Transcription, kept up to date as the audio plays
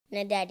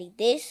Now, Daddy,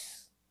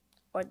 this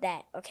or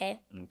that, okay?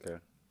 Okay.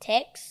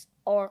 Text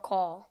or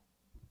call?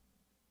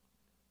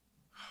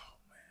 Oh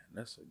man,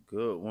 that's a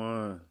good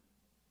one.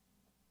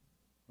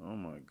 Oh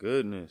my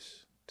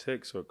goodness.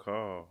 Text or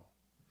call?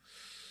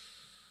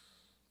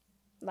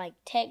 Like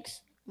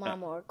text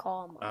mama or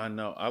call mama? I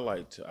know. I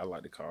like to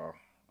call.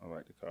 I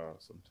like to call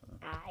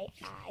sometimes.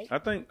 I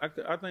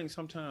think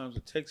sometimes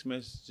the text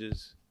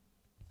messages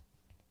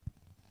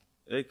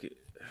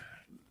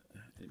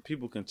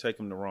people can take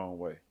them the wrong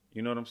way.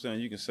 You know what I'm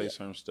saying? You can say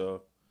certain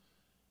stuff.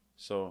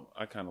 So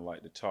I kind of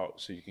like to talk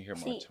so you can hear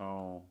my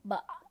tone.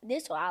 But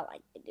this is what I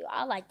like to do.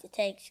 I like to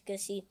text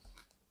because,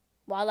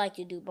 I like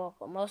to do both,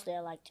 but mostly I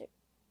like to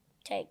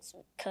text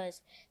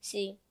because,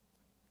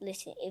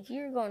 listen, if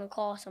you're going to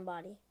call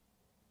somebody,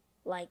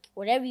 like,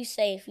 whatever you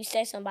say, if you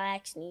say something by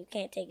accident, you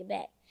can't take it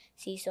back.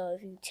 So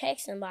if you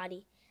text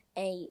somebody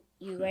and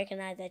you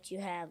recognize that you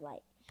have,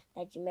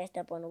 that you messed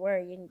up on the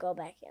word, you can go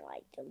back and,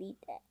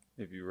 delete that.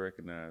 If you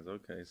recognize,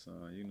 okay,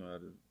 son, you know how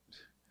to.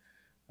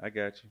 I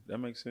got you. That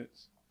makes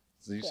sense.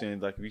 So you saying,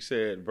 like, if you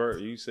said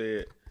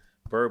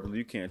verbally,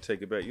 you can't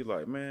take it back. You're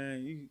like,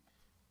 man,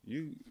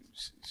 you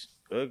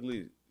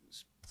ugly.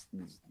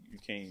 You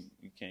can't.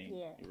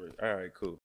 Yeah. All right, cool.